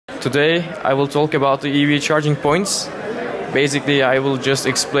Today I will talk about the EV charging points. Basically, I will just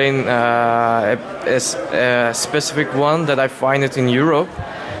explain a specific one that I find it in Europe.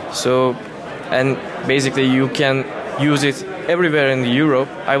 So, and basically you can use it everywhere in Europe.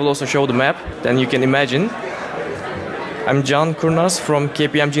 I will also show the map, then you can imagine. I'm Can Kurnaz from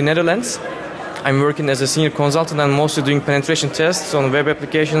KPMG Netherlands. I'm working as a senior consultant and mostly doing penetration tests on web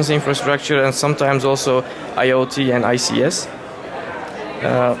applications, infrastructure, and sometimes also IoT and ICS.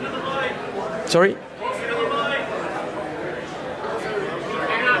 Sorry?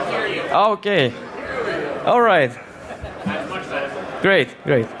 Okay. All right. Great.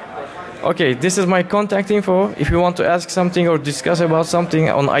 Okay, this is my contact info. If you want to ask something or discuss about something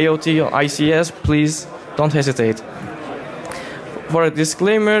on IoT or ICS, please don't hesitate. For a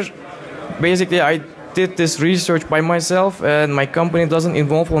disclaimer, basically I did this research by myself and my company doesn't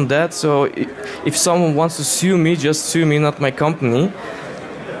involve on that. So if someone wants to sue me, just sue me, not my company.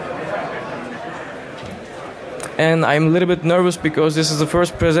 And I'm a little bit nervous because this is the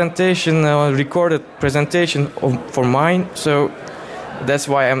first presentation, recorded presentation for mine. So that's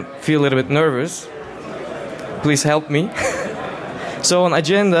why I feel a little bit nervous. Please help me. So on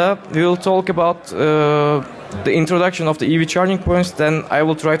agenda, we will talk about the introduction of the EV charging points. Then I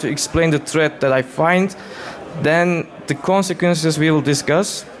will try to explain the threat that I find. Then the consequences we will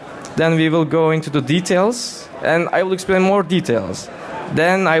discuss. Then we will go into the details, and I will explain more details.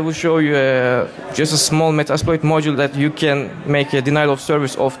 Then I will show you just a small Metasploit module that you can make a denial of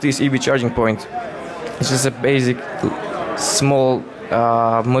service of this EV charging point. It's just a basic, small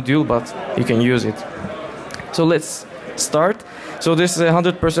module, but you can use it. So let's start. So this is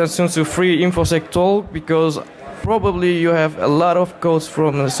 100% Sun Tzu free InfoSec talk because probably you have a lot of codes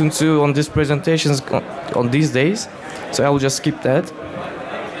from Sun Tzu on these presentations on these days. So I will just skip that.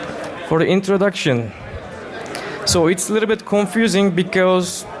 For the introduction. So it's a little bit confusing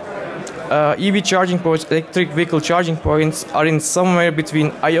because EV charging points, electric vehicle charging points, are in somewhere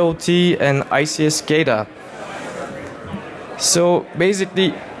between IoT and ICS SCADA. So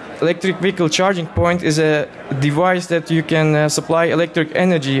basically, electric vehicle charging point is a device that you can supply electric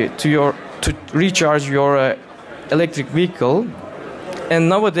energy to recharge your electric vehicle. And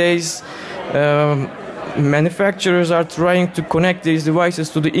nowadays, manufacturers are trying to connect these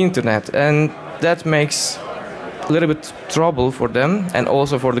devices to the internet, and that makes a little bit trouble for them and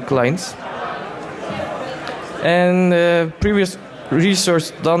also for the clients. And previous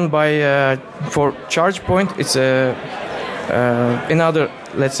research done by for ChargePoint, it's another,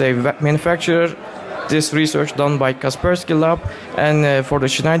 let's say, manufacturer. This research done by Kaspersky Lab, and for the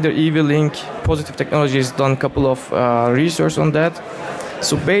Schneider EV-Link, Positive Technologies done a couple of research on that.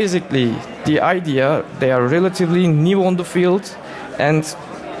 So basically, the idea, they are relatively new on the field, and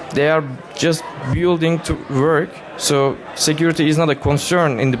they are just building to work. So security is not a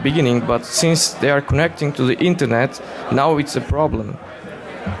concern in the beginning, but since they are connecting to the internet, now it's a problem.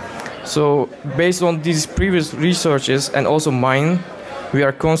 So based on these previous researches and also mine, we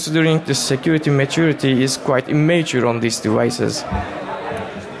are considering the security maturity is quite immature on these devices.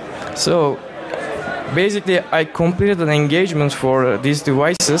 So basically I completed an engagement for these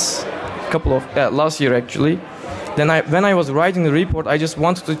devices last year actually. Then when I was writing the report, I just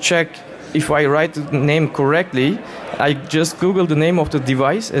wanted to check if I write the name correctly. I just googled the name of the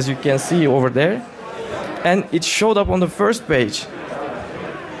device, as you can see over there, and it showed up on the first page.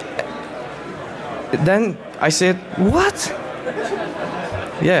 Then I said, what?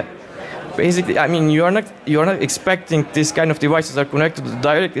 Yeah, basically, I mean, you are not expecting this kind of devices are connected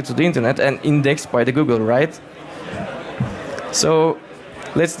directly to the internet and indexed by the Google, right? So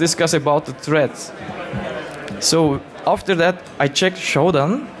let's discuss about the threats. So after that, I checked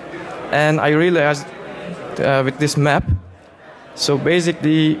Shodan, and I realized with this map. So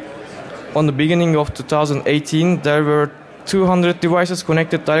basically, on the beginning of 2018, there were 200 devices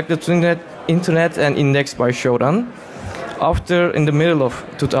connected directly to the internet and indexed by Shodan. After, in the middle of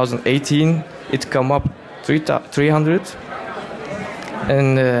 2018, it came up 300.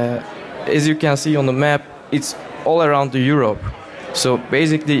 And as you can see on the map, it's all around Europe. So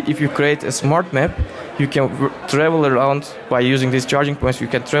basically, if you create a smart map, you can travel around by using these charging points. You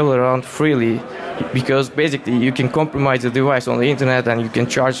can travel around freely because basically you can compromise the device on the internet and you can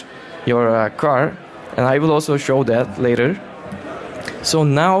charge your car. And I will also show that later. So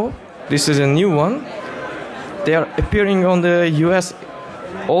now this is a new one. They are appearing on the US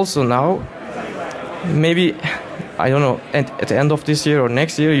also now. Maybe, I don't know, at the end of this year or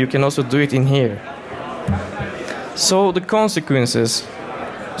next year, you can also do it in here. So the consequences.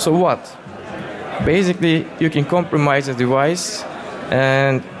 So what? Basically, you can compromise a device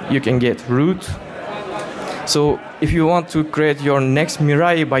and you can get root. So if you want to create your next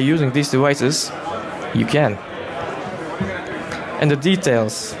Mirai by using these devices, you can. And the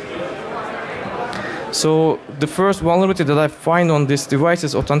details. So the first vulnerability that I find on this device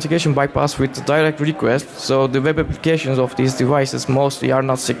is authentication bypass with direct request. So the web applications of these devices mostly are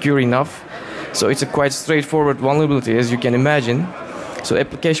not secure enough. So it's a quite straightforward vulnerability, as you can imagine. So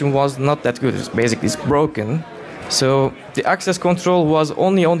application was not that good. It's broken. So the access control was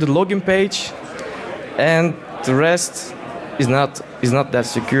only on the login page, and the rest is not that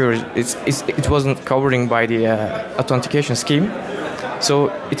secure. It wasn't covering by the authentication scheme, so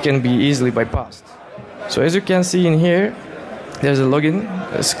it can be easily bypassed. So as you can see in here, there's a login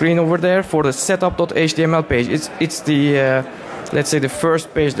screen over there for the setup.html page. It's the let's say the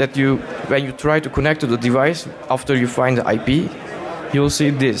first page that when you try to connect to the device after you find the IP, you'll see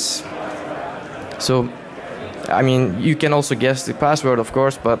this. So I mean, you can also guess the password, of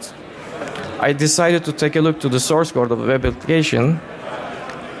course, but I decided to take a look to the source code of the web application,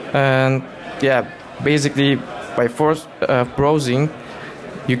 and yeah, basically by first browsing,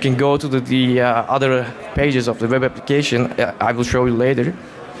 you can go to the other pages of the web application. I will show you later.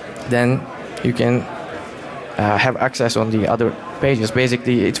 Then you can have access on the other pages.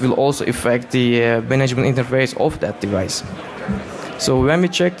 Basically, it will also affect the management interface of that device. So when we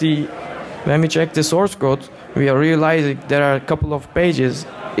check the source code, we are realizing there are a couple of pages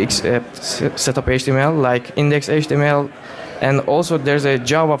except setup HTML, like index HTML, and also there's a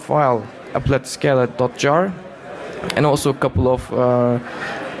Java file, applet.scada.jar, and also a couple of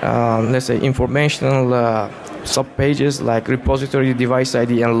let's say informational sub pages like repository, device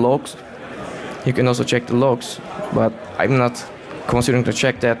ID, and logs. You can also check the logs, but I'm not considering to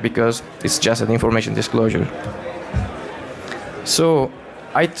check that because it's just an information disclosure. So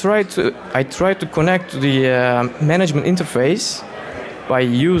I tried to connect to the management interface by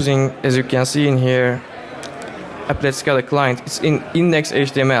using, as you can see in here, applet SCADA client. It's in index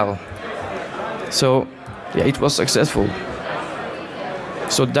HTML. So yeah, it was successful.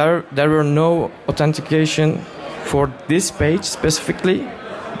 So there were no authentication for this page specifically.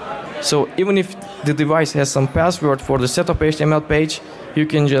 So even if the device has some password for the setup HTML page, you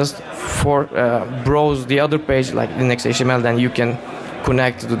can just browse the other page like index HTML, then you can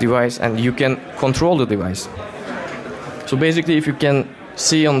connect to the device and you can control the device. So basically, if you can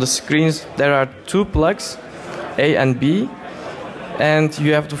see on the screens, there are two plugs, A and B, and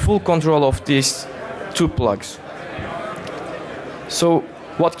you have the full control of these two plugs. So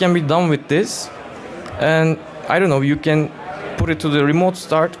what can be done with this? And I don't know, you can put it to the remote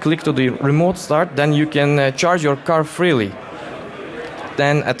start, click to the remote start, then you can charge your car freely.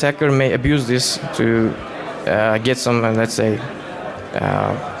 Then attacker may abuse this to get some, let's say,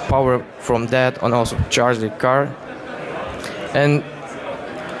 power from that, and also charge the car. And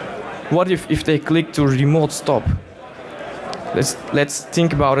what if they click to remote stop? Let's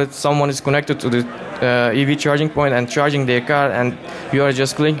think about it. Someone is connected to the EV charging point and charging their car, and you are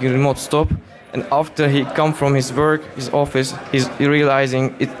just clicking remote stop. And after he come from his work, his office, he's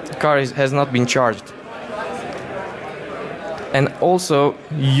realizing the car has not been charged. And also,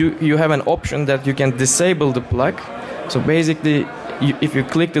 you have an option that you can disable the plug. So basically, if you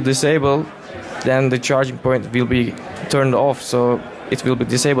click to disable, then the charging point will be turned off, so it will be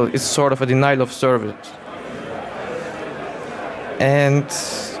disabled. It's sort of a denial of service. And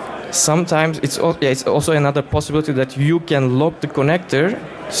sometimes it's also another possibility that you can lock the connector.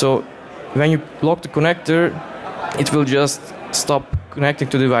 So when you lock the connector, it will just stop connecting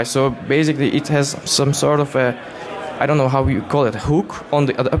to the device. So basically, it has some sort of a, I don't know how you call it, hook on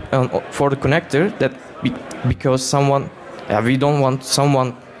the for the connector, that because we don't want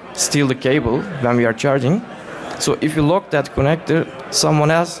someone steal the cable when we are charging. So if you lock that connector, someone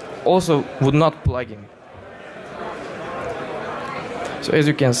else also would not plug in. So as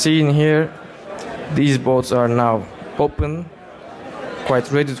you can see in here, these boats are now open, quite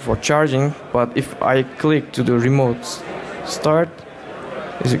ready for charging. But if I click to the remote start,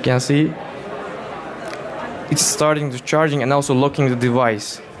 as you can see, it's starting the charging and also locking the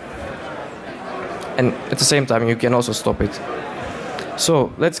device. And at the same time, you can also stop it.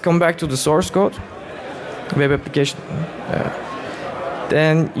 So let's come back to the source code, web application.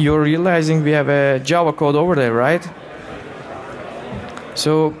 Then you're realizing we have a Java code over there, right?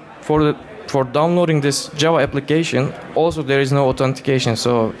 So for downloading this Java application, also there is no authentication.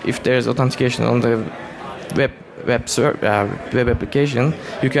 So if there is authentication on the web application,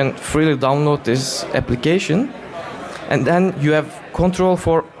 you can freely download this application, and then you have control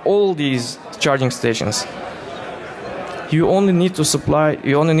for all these charging stations. You only need to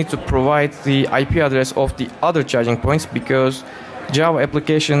provide the IP address of the other charging points, because Java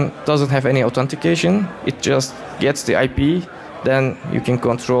application doesn't have any authentication. It just gets the IP, then you can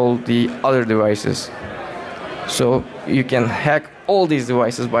control the other devices. So you can hack all these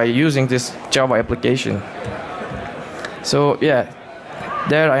devices by using this Java application. So yeah,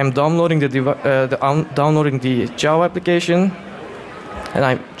 there I am downloading downloading the Java application, and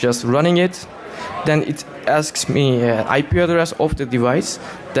I'm just running it. Then it asks me IP address of the device.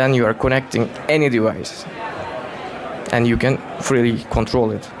 Then you are connecting any device, and you can freely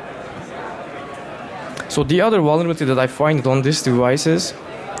control it. So the other vulnerability that I find on these devices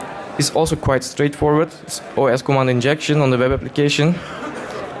is also quite straightforward. It's OS command injection on the web application.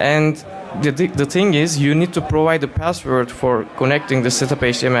 And the thing is, you need to provide a password for connecting the setup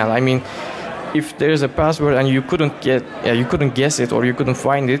HTML. I mean, if there is a password and you couldn't guess it or you couldn't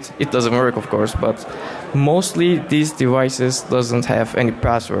find it, it doesn't work, of course. But mostly these devices doesn't have any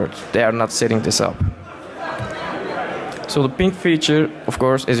password. They are not setting this up. So the ping feature, of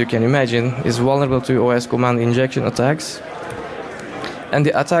course, as you can imagine, is vulnerable to OS command injection attacks. And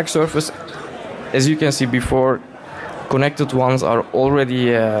the attack surface, as you can see before, connected ones are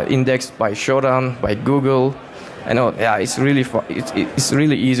already indexed by Shodan, by Google. And yeah, it's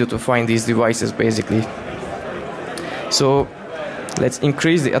really easy to find these devices, basically. So let's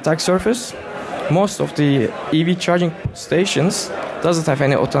increase the attack surface. Most of the EV charging stations doesn't have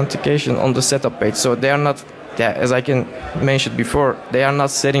any authentication on the setup page, so they are not, yeah, as I can mention before, they are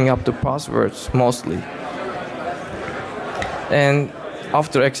not setting up the passwords mostly. And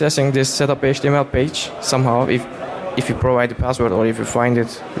after accessing this setup HTML page, somehow, if you provide the password or if you find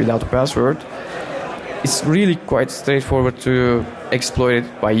it without the password, it's really quite straightforward to exploit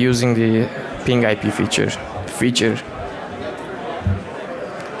it by using the ping IP feature.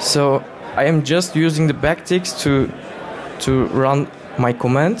 So I am just using the backticks to run my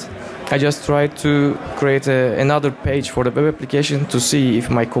command. I just tried to create another page for the web application to see if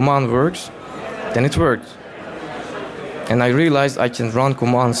my command works. Then it worked. And I realized I can run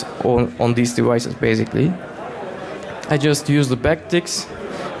commands on these devices, basically. I just use the backticks.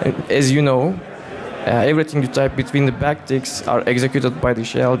 As you know, everything you type between the backticks are executed by the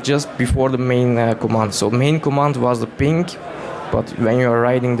shell just before the main command. So main command was the ping, but when you are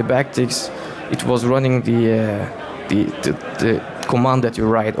writing the backticks, it was running the command that you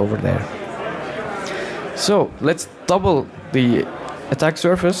write over there. So let's double the attack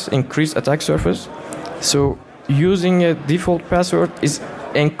surface, increase attack surface. So using a default password is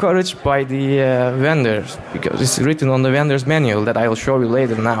encouraged by the vendors because it's written on the vendor's manual that I will show you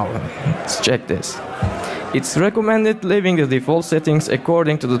later now. Let's check this. It's recommended leaving the default settings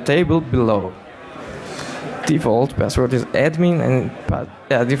according to the table below. Default password is admin and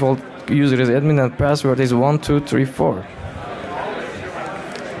default user is admin and password is 1234.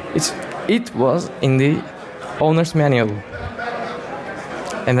 It was in the owner's manual.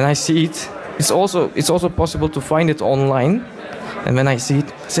 And when I see it, it's also possible to find it online. And when I see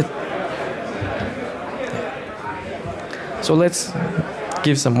it, so let's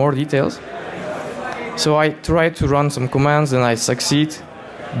give some more details. So I tried to run some commands and I succeed.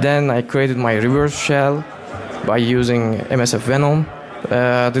 Then I created my reverse shell by using MSF Venom.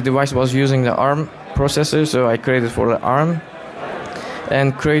 The device was using the ARM processor, so I created for the ARM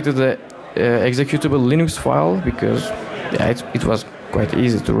and created the executable Linux file because it was quite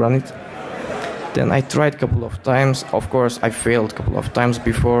easy to run it. Then I tried a couple of times. Of course, I failed a couple of times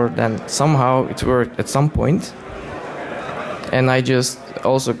before. Then somehow it worked at some point. And I just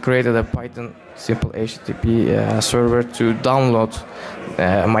also created a Python simple HTTP server to download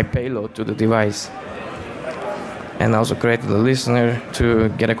my payload to the device. And also created a listener to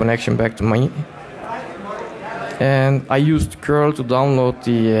get a connection back to me. And I used curl to download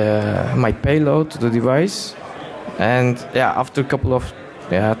my payload to the device. And yeah, after a couple of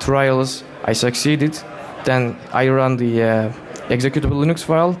trials, I succeeded. Then I run the executable Linux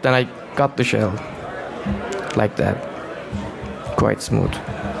file. Then I got the shell like that, quite smooth.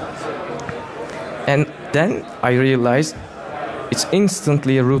 And then I realized it's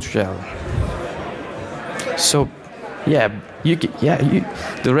instantly a root shell. So yeah,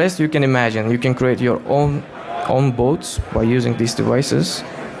 the rest you can imagine. You can create your own boats by using these devices,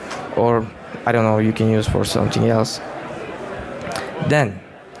 or I don't know, you can use for something else. Then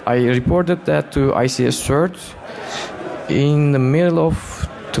I reported that to ICS CERT. In the middle of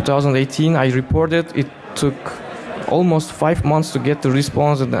 2018, I reported. It took almost 5 months to get the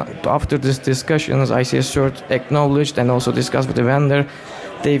response, and after these discussions, ICS CERT acknowledged and also discussed with the vendor.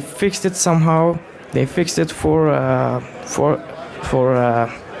 They fixed it somehow. They fixed it for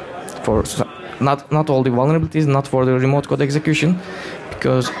not all the vulnerabilities, not for the remote code execution,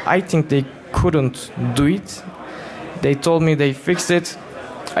 because I think they couldn't do it They told me they fixed it.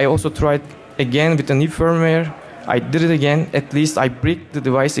 I also tried again with a new firmware. I did it again. At least I bricked the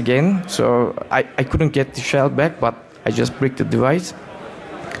device again. So I couldn't get the shell back, but I just bricked the device.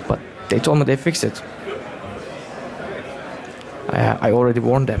 But they told me they fixed it. I already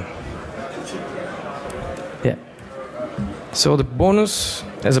warned them. Yeah. So the bonus,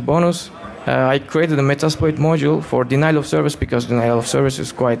 as a bonus, I created a Metasploit module for denial of service, because denial of service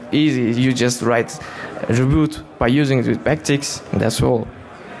is quite easy. You just write a reboot by using it with backticks, and that's all.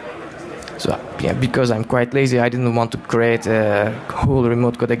 So yeah, because I'm quite lazy, I didn't want to create a whole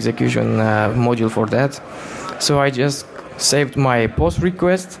remote code execution module for that. So I just saved my post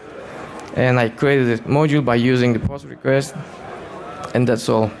request, and I created a module by using the post request, and that's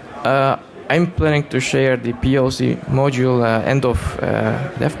all. I'm planning to share the POC module end of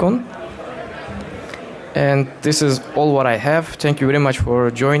DEF CON. And this is all what I have. Thank you very much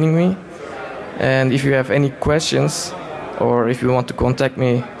for joining me. And if you have any questions, or if you want to contact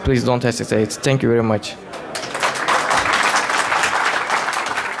me, please don't hesitate. Thank you very much.